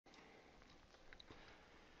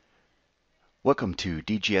Welcome to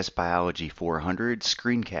DGS Biology 400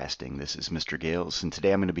 Screencasting. This is Mr. Gales, and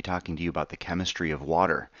today I'm going to be talking to you about the chemistry of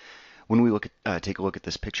water. When we take a look at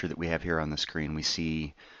this picture that we have here on the screen, we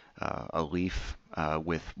see a leaf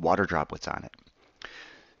with water droplets on it.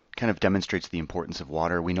 Kind of demonstrates the importance of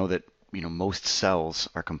water. We know that most cells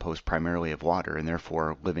are composed primarily of water, and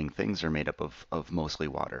therefore living things are made up of mostly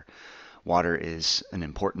water. Water is an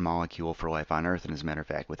important molecule for life on Earth, and as a matter of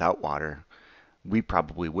fact, without water, we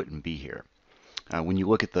probably wouldn't be here. When you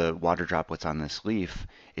look at the water droplets on this leaf,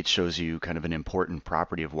 it shows you kind of an important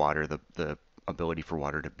property of water, the ability for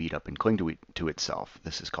water to beat up and cling to itself.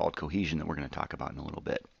 This is called cohesion that we're going to talk about in a little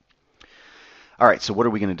bit. All right, so what are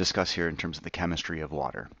we going to discuss here in terms of the chemistry of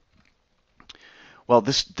water? Well,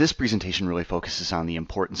 this presentation really focuses on the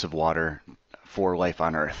importance of water for life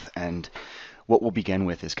on Earth. And what we'll begin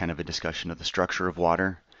with is kind of a discussion of the structure of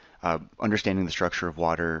water. Understanding the structure of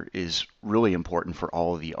water is really important for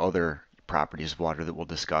all of the other properties of water that we'll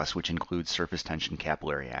discuss, which include surface tension,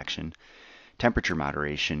 capillary action, temperature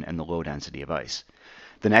moderation, and the low density of ice.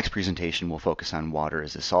 The next presentation will focus on water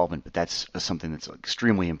as a solvent, but that's something that's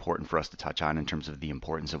extremely important for us to touch on in terms of the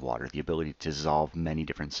importance of water, the ability to dissolve many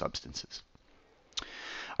different substances.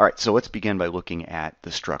 All right, so let's begin by looking at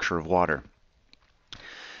the structure of water.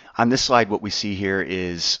 On this slide, what we see here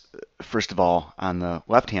is, first of all, on the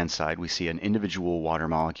left-hand side, we see an individual water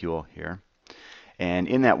molecule here. And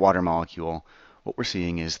in that water molecule, what we're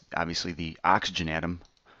seeing is obviously the oxygen atom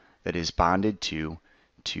that is bonded to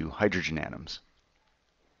two hydrogen atoms.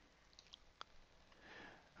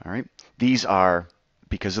 All right, these are,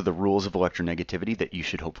 because of the rules of electronegativity that you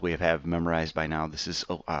should hopefully have memorized by now, this is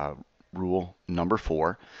rule number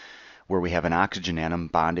 4, where we have an oxygen atom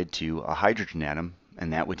bonded to a hydrogen atom,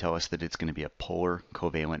 and that would tell us that it's going to be a polar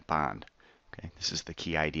covalent bond. Okay, this is the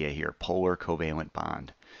key idea here, polar covalent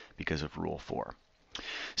bond, because of rule 4.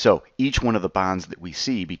 So each one of the bonds that we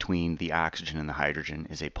see between the oxygen and the hydrogen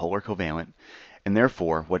is a polar covalent, and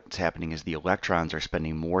therefore what's happening is the electrons are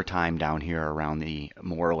spending more time down here around the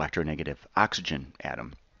more electronegative oxygen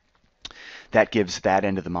atom. That gives that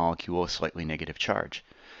end of the molecule a slightly negative charge.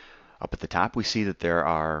 Up at the top we see that there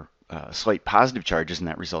are slight positive charges, and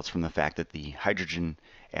that results from the fact that the hydrogen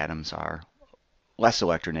atoms are less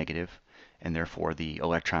electronegative, and therefore the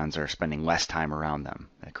electrons are spending less time around them.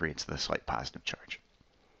 That creates the slight positive charge.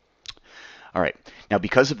 All right, now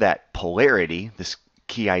because of that polarity, this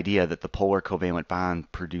key idea that the polar covalent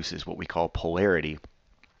bond produces what we call polarity,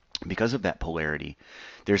 because of that polarity,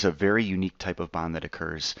 there's a very unique type of bond that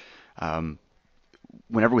occurs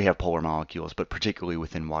whenever we have polar molecules, but particularly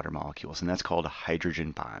within water molecules, and that's called a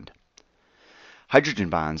hydrogen bond. Hydrogen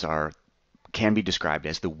bonds can be described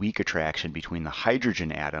as the weak attraction between the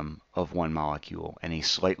hydrogen atom of one molecule and a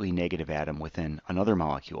slightly negative atom within another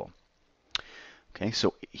molecule. Okay,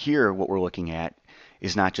 so here what we're looking at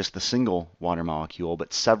is not just the single water molecule,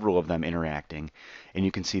 but several of them interacting. And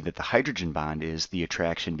you can see that the hydrogen bond is the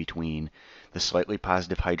attraction between the slightly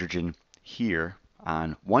positive hydrogen here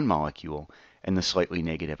on one molecule and the slightly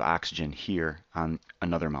negative oxygen here on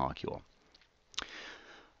another molecule.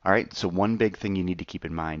 All right, so one big thing you need to keep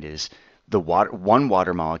in mind is one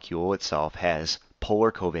water molecule itself has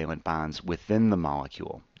polar covalent bonds within the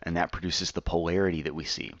molecule, and that produces the polarity that we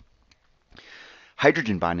see.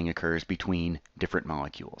 Hydrogen bonding occurs between different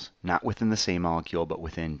molecules, not within the same molecule, but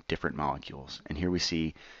within different molecules. And here we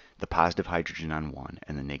see the positive hydrogen on one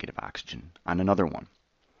and the negative oxygen on another one.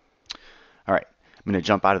 All right, I'm going to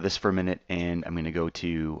jump out of this for a minute, and I'm going to go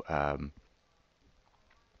to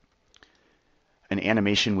an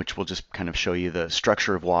animation which will just kind of show you the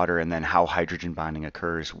structure of water and then how hydrogen bonding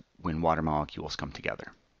occurs when water molecules come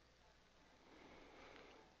together.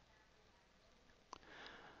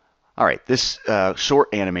 All right, this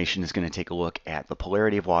short animation is going to take a look at the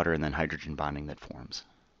polarity of water and then hydrogen bonding that forms.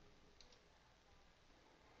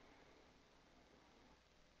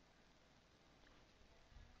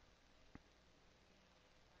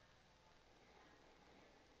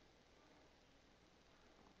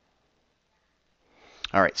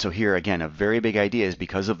 All right, so here again, a very big idea is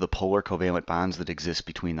because of the polar covalent bonds that exist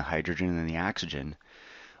between the hydrogen and the oxygen,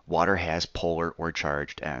 water has polar or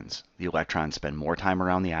charged ends. The electrons spend more time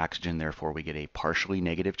around the oxygen, therefore we get a partially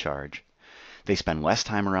negative charge. They spend less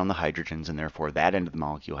time around the hydrogens, and therefore that end of the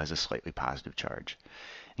molecule has a slightly positive charge.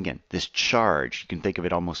 Again, this charge, you can think of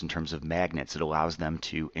it almost in terms of magnets. It allows them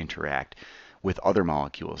to interact with other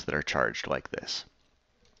molecules that are charged like this.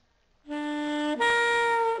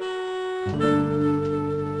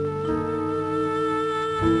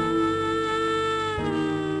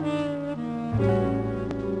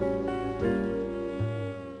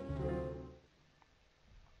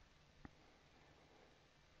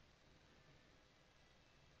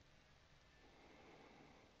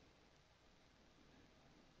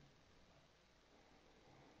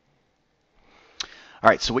 All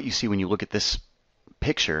right, so what you see when you look at this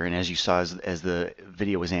picture, and as you saw as the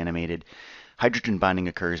video was animated, hydrogen bonding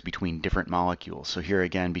occurs between different molecules. So here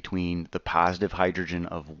again, between the positive hydrogen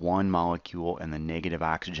of one molecule and the negative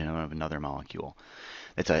oxygen of another molecule.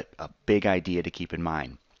 That's a big idea to keep in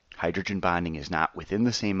mind. Hydrogen bonding is not within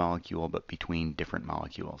the same molecule, but between different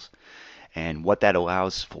molecules. And what that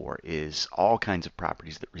allows for is all kinds of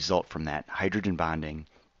properties that result from that hydrogen bonding.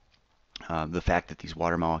 The fact that these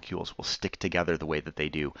water molecules will stick together the way that they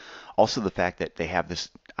do. Also the fact that they have this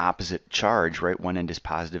opposite charge, right? One end is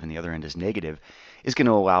positive and the other end is negative, is going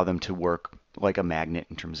to allow them to work like a magnet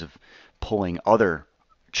in terms of pulling other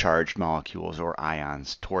charged molecules or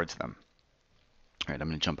ions towards them. All right, I'm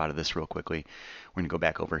going to jump out of this real quickly. We're going to go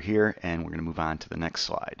back over here and we're going to move on to the next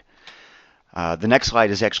slide. The next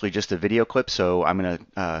slide is actually just a video clip, so I'm going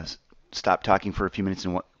to stop talking for a few minutes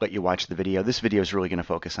and let you watch the video. This video is really going to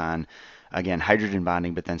focus on, again, hydrogen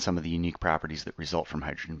bonding, but then some of the unique properties that result from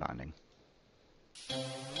hydrogen bonding.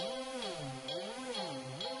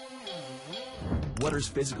 Water's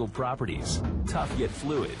physical properties, tough yet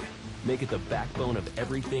fluid, make it the backbone of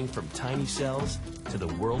everything from tiny cells to the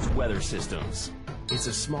world's weather systems. It's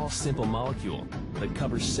a small, simple molecule that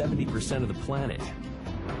covers 70% of the planet.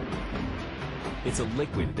 It's a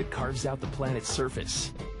liquid that carves out the planet's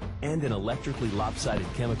surface, and an electrically lopsided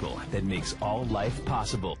chemical that makes all life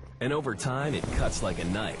possible. And over time, it cuts like a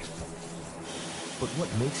knife. But what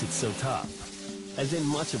makes it so tough? As in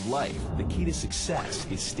much of life, the key to success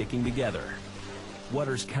is sticking together.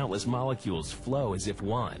 Water's countless molecules flow as if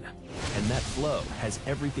one, and that flow has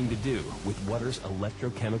everything to do with water's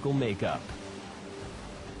electrochemical makeup.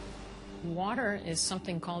 Water is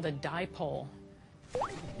something called a dipole.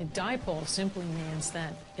 A dipole simply means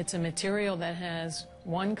that it's a material that has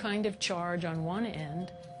one kind of charge on one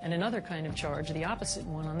end and another kind of charge, the opposite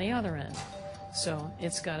one, on the other end. So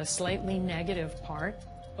it's got a slightly negative part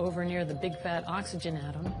over near the big fat oxygen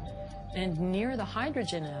atom, and near the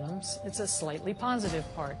hydrogen atoms, it's a slightly positive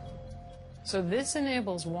part. So this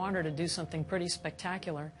enables water to do something pretty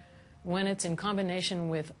spectacular. When it's in combination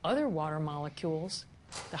with other water molecules,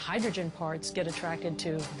 the hydrogen parts get attracted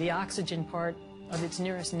to the oxygen part of its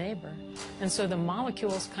nearest neighbor, and so the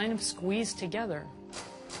molecules kind of squeeze together.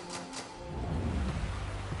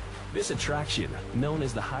 This attraction, known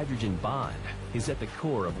as the hydrogen bond, is at the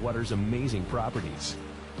core of water's amazing properties.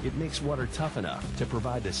 It makes water tough enough to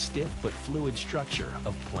provide the stiff but fluid structure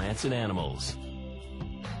of plants and animals.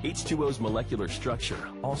 H2O's molecular structure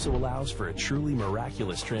also allows for a truly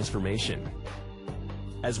miraculous transformation.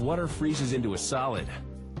 As water freezes into a solid,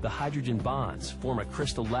 the hydrogen bonds form a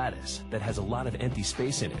crystal lattice that has a lot of empty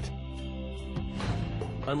space in it.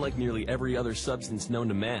 Unlike nearly every other substance known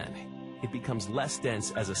to man, it becomes less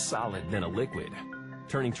dense as a solid than a liquid,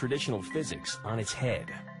 turning traditional physics on its head.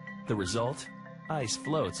 The result? Ice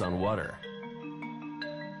floats on water.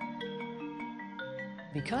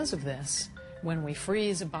 Because of this, when we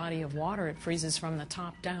freeze a body of water, it freezes from the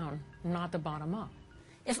top down, not the bottom up.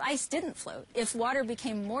 If ice didn't float, if water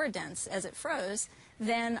became more dense as it froze,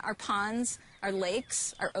 then our ponds, our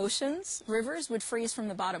lakes, our oceans, rivers would freeze from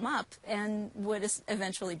the bottom up and would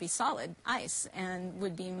eventually be solid ice and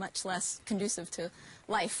would be much less conducive to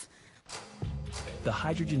life. The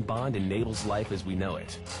hydrogen bond enables life as we know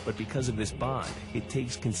it, but because of this bond, it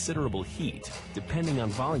takes considerable heat, depending on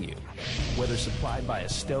volume, whether supplied by a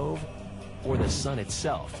stove or the sun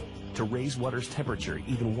itself, to raise water's temperature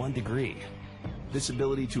even 1 degree. This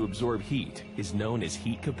ability to absorb heat is known as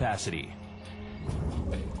heat capacity.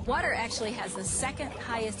 Water actually has the second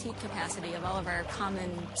highest heat capacity of all of our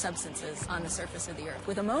common substances on the surface of the earth,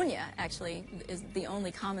 with ammonia actually is the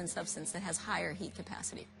only common substance that has higher heat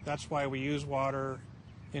capacity. That's why we use water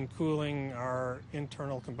in cooling our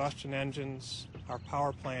internal combustion engines, our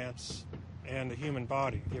power plants, and the human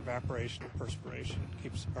body. The evaporation and perspiration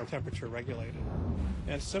keeps our temperature regulated.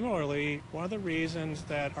 And similarly, one of the reasons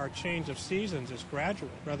that our change of seasons is gradual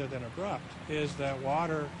rather than abrupt is that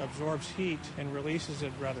water absorbs heat and releases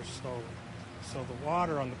it rather slowly. So the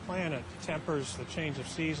water on the planet tempers the change of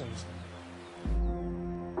seasons.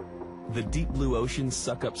 The deep blue oceans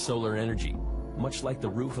suck up solar energy, much like the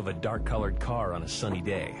roof of a dark-colored car on a sunny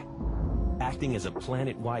day, acting as a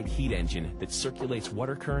planet-wide heat engine that circulates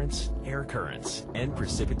water currents, air currents, and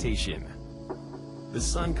precipitation. The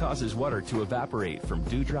sun causes water to evaporate from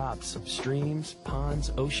dewdrops, streams, ponds,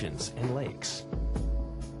 oceans, and lakes.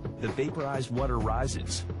 The vaporized water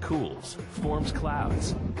rises, cools, forms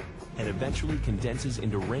clouds, and eventually condenses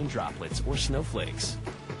into rain droplets or snowflakes.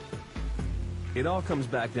 It all comes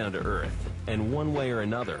back down to Earth, and one way or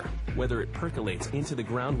another, whether it percolates into the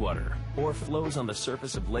groundwater or flows on the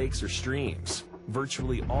surface of lakes or streams,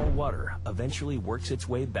 Virtually all water eventually works its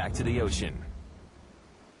way back to the ocean.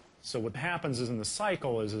 So what happens is in the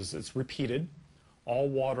cycle is it's repeated. All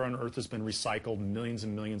water on Earth has been recycled millions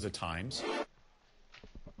and millions of times.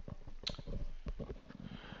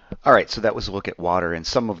 All right, so that was a look at water and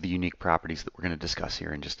some of the unique properties that we're going to discuss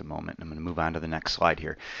here in just a moment. I'm going to move on to the next slide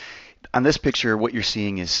here. On this picture, what you're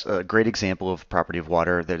seeing is a great example of property of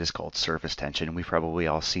water that is called surface tension. We've probably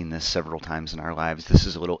all seen this several times in our lives. This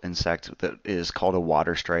is a little insect that is called a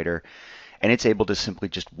water strider, and it's able to simply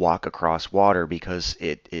just walk across water because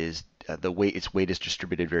it is its weight is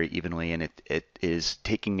distributed very evenly, and it is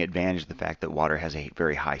taking advantage of the fact that water has a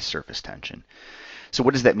very high surface tension. So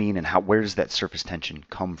what does that mean, and where does that surface tension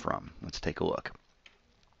come from? Let's take a look.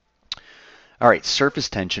 All right, surface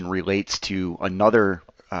tension relates to another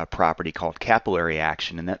property called capillary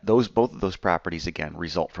action, and both of those properties again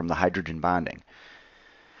result from the hydrogen bonding.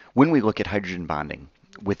 When we look at hydrogen bonding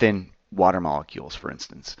within water molecules, for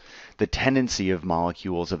instance, the tendency of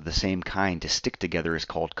molecules of the same kind to stick together is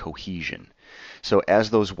called cohesion. So as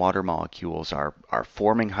those water molecules are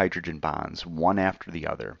forming hydrogen bonds one after the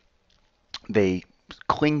other, they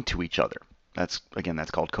cling to each other. That's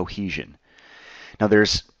called cohesion. Now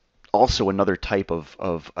there's also another type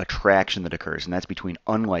of attraction that occurs, and that's between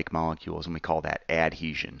unlike molecules, and we call that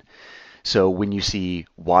adhesion. So when you see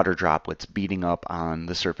water droplets beating up on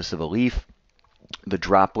the surface of a leaf, the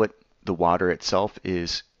droplet, the water itself,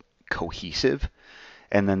 is cohesive,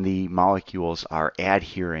 and then the molecules are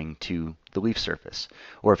adhering to the leaf surface.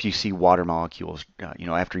 Or if you see water molecules,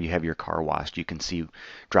 after you have your car washed, you can see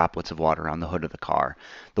droplets of water on the hood of the car.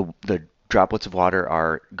 The droplets of water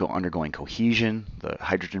are undergoing cohesion. The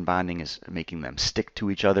hydrogen bonding is making them stick to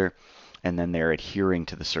each other, and then they're adhering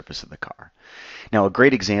to the surface of the car. Now, a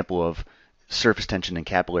great example of surface tension and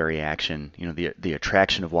capillary action, the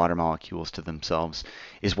attraction of water molecules to themselves,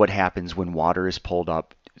 is what happens when water is pulled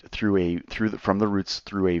up from the roots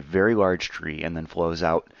through a very large tree and then flows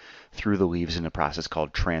out through the leaves in a process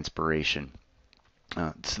called transpiration.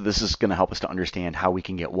 So this is going to help us to understand how we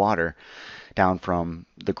can get water down from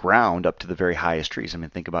the ground up to the very highest trees. I mean,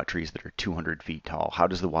 think about trees that are 200 feet tall. How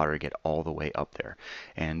does the water get all the way up there?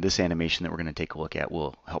 And this animation that we're going to take a look at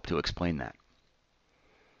will help to explain that.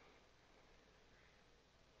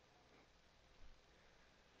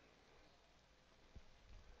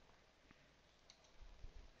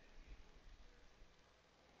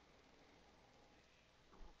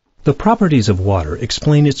 The properties of water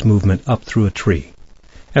explain its movement up through a tree.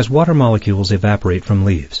 As water molecules evaporate from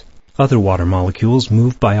leaves, other water molecules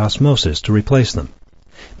move by osmosis to replace them.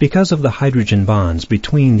 Because of the hydrogen bonds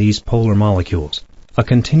between these polar molecules, a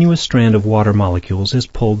continuous strand of water molecules is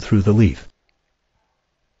pulled through the leaf.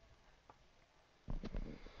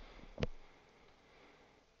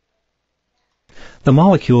 The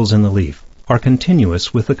molecules in the leaf are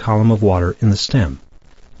continuous with the column of water in the stem.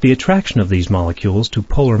 The attraction of these molecules to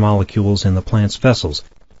polar molecules in the plant's vessels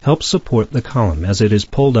helps support the column as it is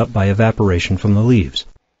pulled up by evaporation from the leaves.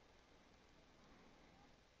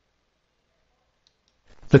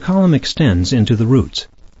 The column extends into the roots.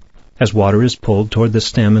 As water is pulled toward the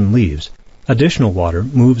stem and leaves, additional water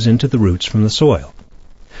moves into the roots from the soil.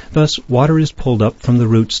 Thus, water is pulled up from the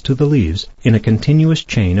roots to the leaves in a continuous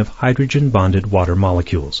chain of hydrogen-bonded water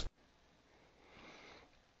molecules.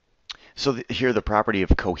 So here the property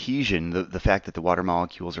of cohesion, the fact that the water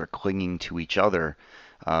molecules are clinging to each other,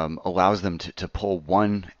 allows them to pull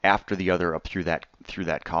one after the other up through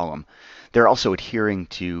that column. They're also adhering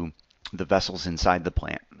to the vessels inside the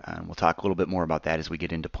plant. We'll talk a little bit more about that as we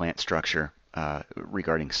get into plant structure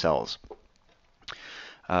regarding cells.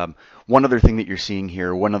 One other thing that you're seeing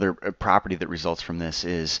here, one other property that results from this,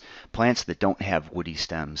 is plants that don't have woody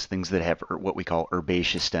stems, things that have what we call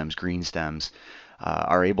herbaceous stems, green stems,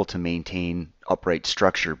 are able to maintain upright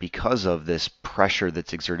structure because of this pressure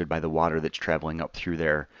that's exerted by the water that's traveling up through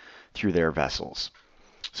their vessels.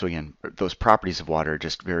 So again, those properties of water are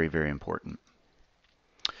just very, very important.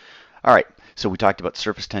 All right, so we talked about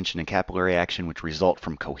surface tension and capillary action, which result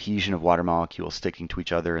from cohesion of water molecules sticking to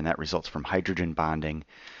each other, and that results from hydrogen bonding.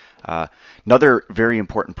 Another very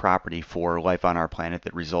important property for life on our planet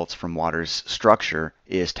that results from water's structure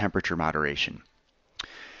is temperature moderation.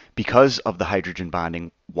 Because of the hydrogen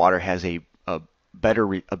bonding, water has a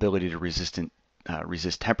better ability to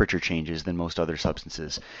resist temperature changes than most other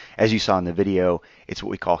substances. As you saw in the video, it's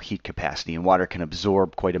what we call heat capacity, and water can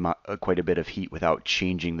absorb quite a bit of heat without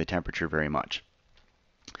changing the temperature very much.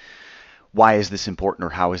 Why is this important, or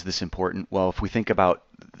how is this important? Well, if we think about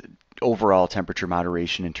overall temperature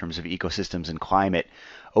moderation in terms of ecosystems and climate,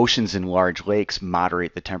 oceans and large lakes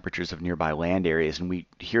moderate the temperatures of nearby land areas. And we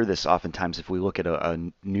hear this oftentimes if we look at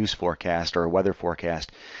a news forecast or a weather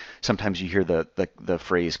forecast. Sometimes you hear the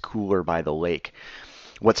phrase cooler by the lake.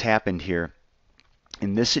 What's happened here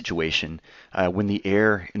in this situation, when the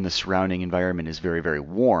air in the surrounding environment is very, very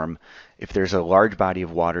warm, if there's a large body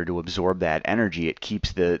of water to absorb that energy, it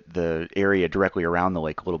keeps the area directly around the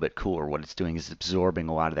lake a little bit cooler. What it's doing is absorbing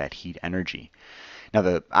a lot of that heat energy. Now,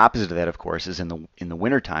 the opposite of that, of course, is in the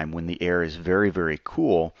wintertime when the air is very, very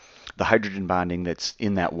cool. The hydrogen bonding that's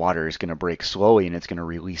in that water is going to break slowly, and it's going to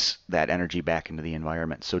release that energy back into the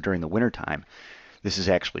environment. So during the wintertime, this is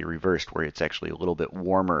actually reversed, where it's actually a little bit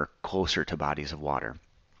warmer closer to bodies of water.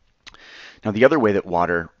 Now, the other way that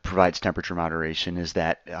water provides temperature moderation is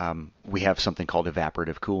that we have something called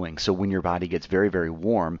evaporative cooling. So when your body gets very, very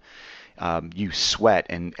warm, you sweat,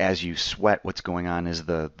 and as you sweat, what's going on is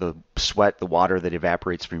the sweat, the water that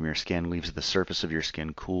evaporates from your skin, leaves the surface of your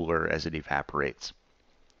skin cooler as it evaporates.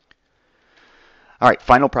 All right,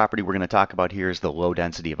 final property we're going to talk about here is the low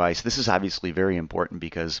density of ice. This is obviously very important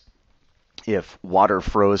because if water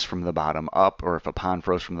froze from the bottom up, or if a pond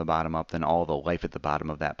froze from the bottom up, then all the life at the bottom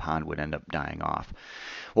of that pond would end up dying off.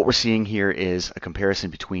 What we're seeing here is a comparison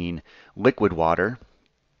between liquid water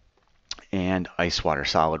and ice water,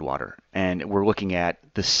 solid water. And we're looking at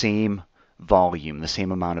the same volume, the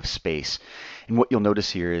same amount of space. And what you'll notice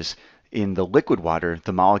here is in the liquid water,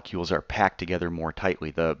 the molecules are packed together more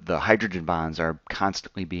tightly. The hydrogen bonds are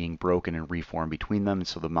constantly being broken and reformed between them, and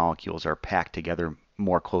so the molecules are packed together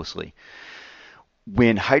more closely.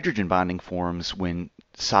 When hydrogen bonding forms, when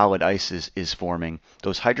solid ice is forming,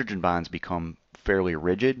 those hydrogen bonds become fairly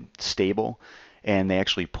rigid, stable, and they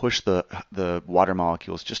actually push the water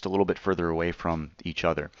molecules just a little bit further away from each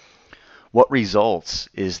other. What results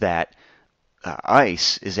is that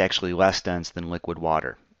ice is actually less dense than liquid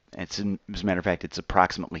water. As a matter of fact, it's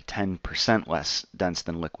approximately 10% less dense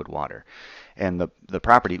than liquid water. And the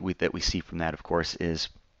property that we see from that, of course, is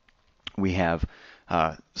we have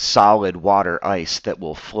solid water ice that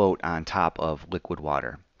will float on top of liquid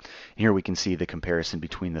water. Here we can see the comparison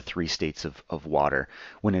between the three states of water.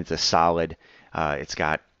 When it's a solid, it's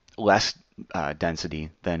got less density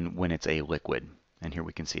than when it's a liquid. And here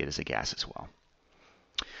we can see it as a gas as well.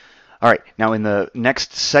 All right, now in the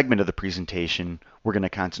next segment of the presentation, we're going to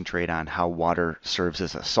concentrate on how water serves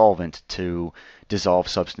as a solvent to dissolve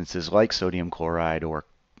substances like sodium chloride, or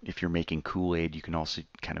if you're making Kool-Aid, you can also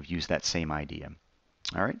kind of use that same idea.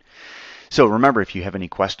 All right. So remember, if you have any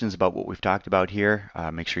questions about what we've talked about here,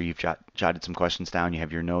 make sure you've jotted some questions down. You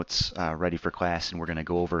have your notes ready for class, and we're going to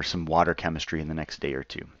go over some water chemistry in the next day or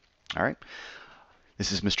two. All right.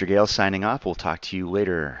 This is Mr. Gale signing off. We'll talk to you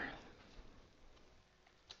later.